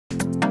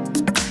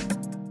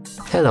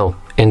Hello,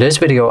 in this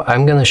video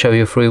I'm gonna show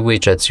you 3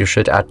 widgets you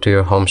should add to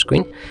your home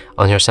screen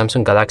on your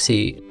Samsung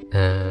Galaxy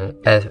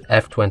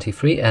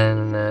F23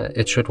 and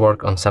it should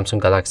work on Samsung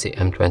Galaxy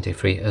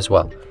M23 as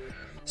well.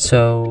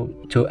 So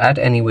to add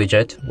any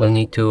widget, we'll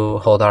need to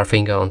hold our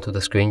finger onto the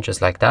screen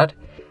just like that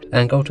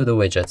and go to the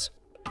widgets,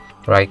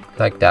 right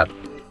like that.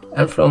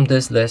 And from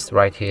this list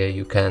right here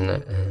you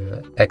can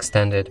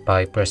extend it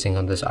by pressing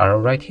on this arrow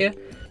right here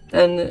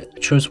and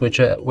choose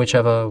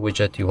whichever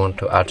widget you want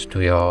to add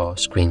to your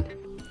screen.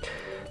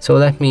 So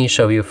let me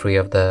show you 3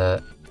 of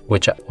the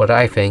what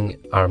I think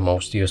are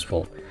most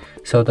useful.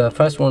 So the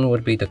first one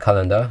would be the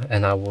calendar,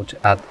 and I would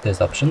add this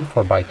option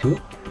 4x2.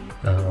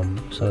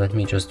 So let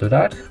me just do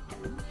that.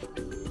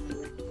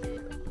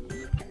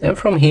 And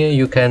from here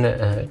you can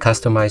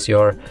customize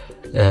your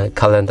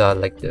calendar,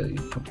 like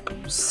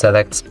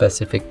select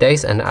specific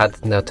days and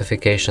add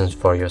notifications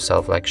for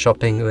yourself, like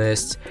shopping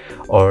lists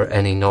or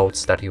any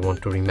notes that you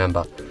want to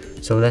remember.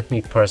 So let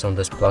me press on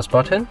this plus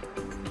button.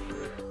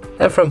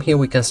 And from here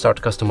we can start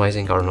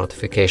customizing our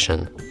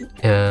notification.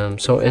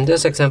 So in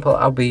this example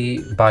I'll be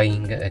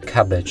buying a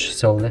cabbage,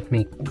 so let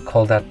me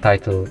call that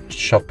title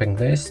shopping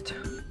list.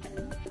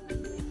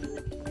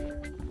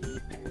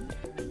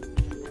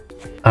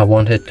 I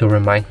want it to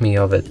remind me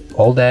of it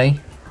all day.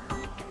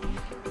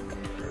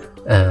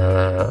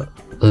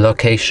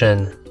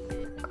 Location,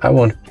 I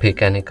won't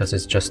pick any because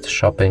it's just a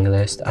shopping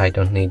list, I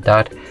don't need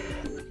that.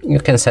 You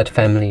can set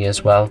family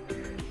as well.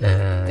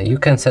 You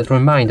can set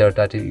reminder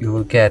that you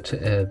will get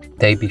a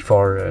day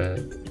before,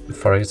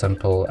 for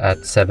example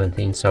at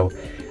 17. So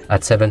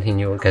at 17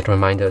 you will get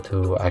reminder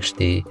to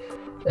actually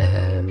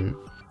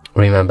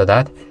remember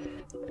that.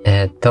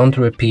 Don't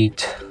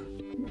repeat,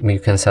 you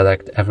can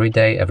select every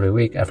day, every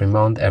week, every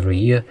month, every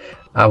year.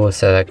 I will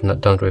select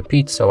don't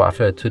repeat, so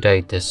after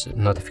today this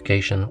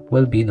notification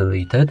will be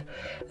deleted.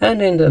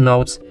 And in the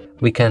notes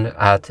we can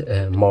add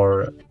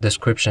more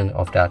description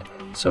of that.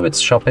 So it's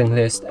shopping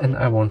list and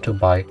I want to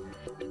buy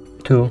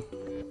 2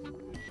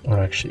 or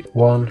actually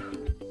 1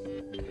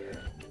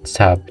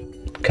 tab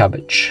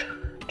cabbage,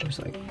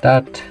 just like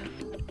that.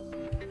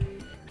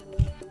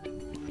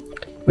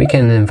 We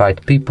can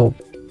invite people,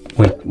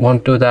 we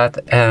won't do that,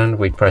 and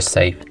we press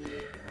save.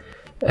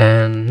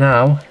 And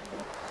now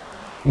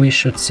we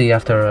should see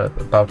after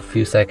about a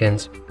few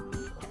seconds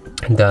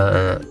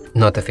the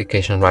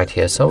notification right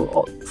here.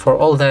 So for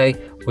all day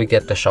we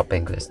get the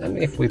shopping list, and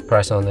if we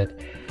press on it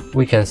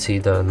we can see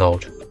the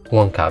note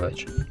 1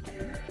 cabbage.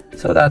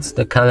 So that's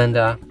the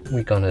calendar.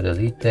 We're gonna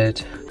delete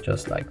it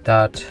just like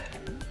that.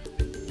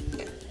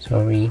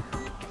 Sorry,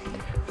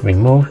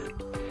 remove.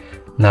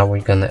 Now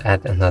we're gonna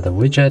add another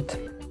widget.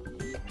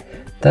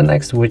 The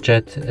next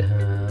widget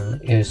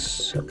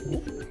is,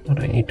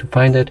 what I need to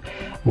find it,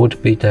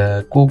 would be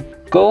the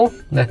Google.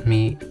 Let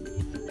me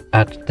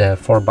add the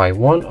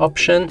 4x1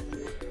 option.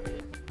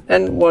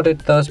 And what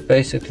it does,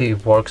 basically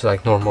it works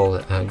like normal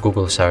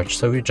Google search.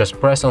 So you just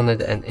press on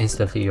it and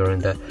instantly you're in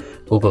the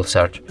Google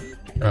search.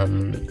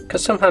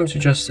 Because sometimes you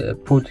just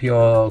put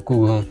your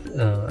Google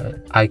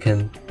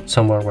icon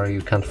somewhere where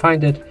you can't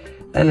find it,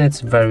 and it's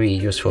very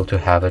useful to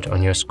have it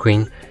on your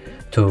screen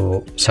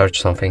to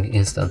search something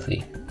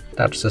instantly.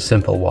 That's a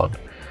simple one.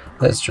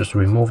 Let's just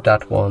remove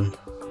that one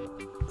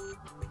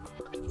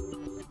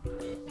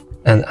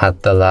and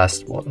add the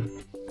last one.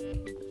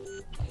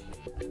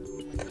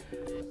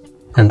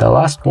 And the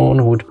last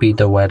one would be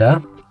the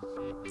weather.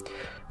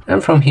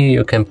 And from here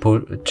you can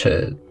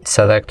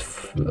select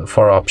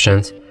 4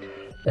 options.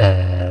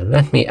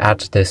 Let me add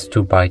this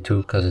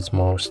 2x2 because it's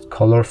most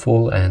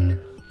colorful and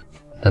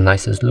the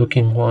nicest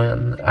looking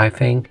one, I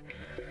think.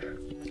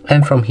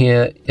 And from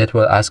here it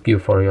will ask you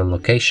for your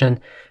location,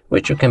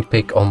 which you can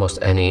pick almost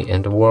any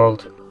in the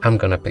world. I'm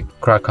gonna pick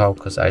Krakow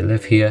because I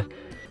live here,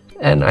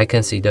 and I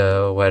can see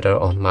the weather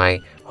on my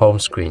home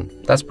screen.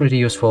 That's pretty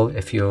useful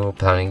if you're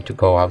planning to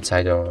go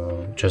outside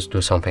or just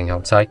do something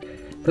outside,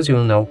 because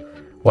you'll know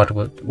what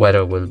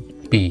weather will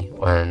be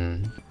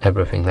and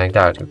everything like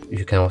that.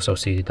 You can also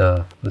see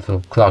the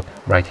little clock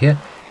right here,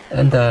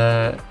 and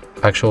the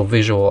actual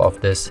visual of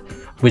this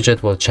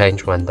widget will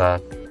change when the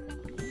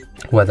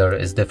weather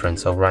is different.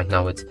 So right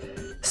now it's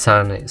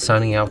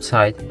sunny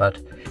outside, but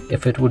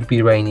if it would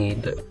be rainy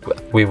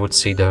we would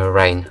see the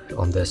rain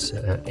on this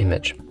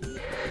image.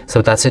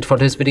 So that's it for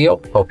this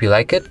video. Hope you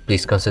like it.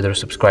 Please consider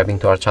subscribing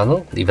to our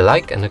channel, leave a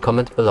like and a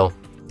comment below.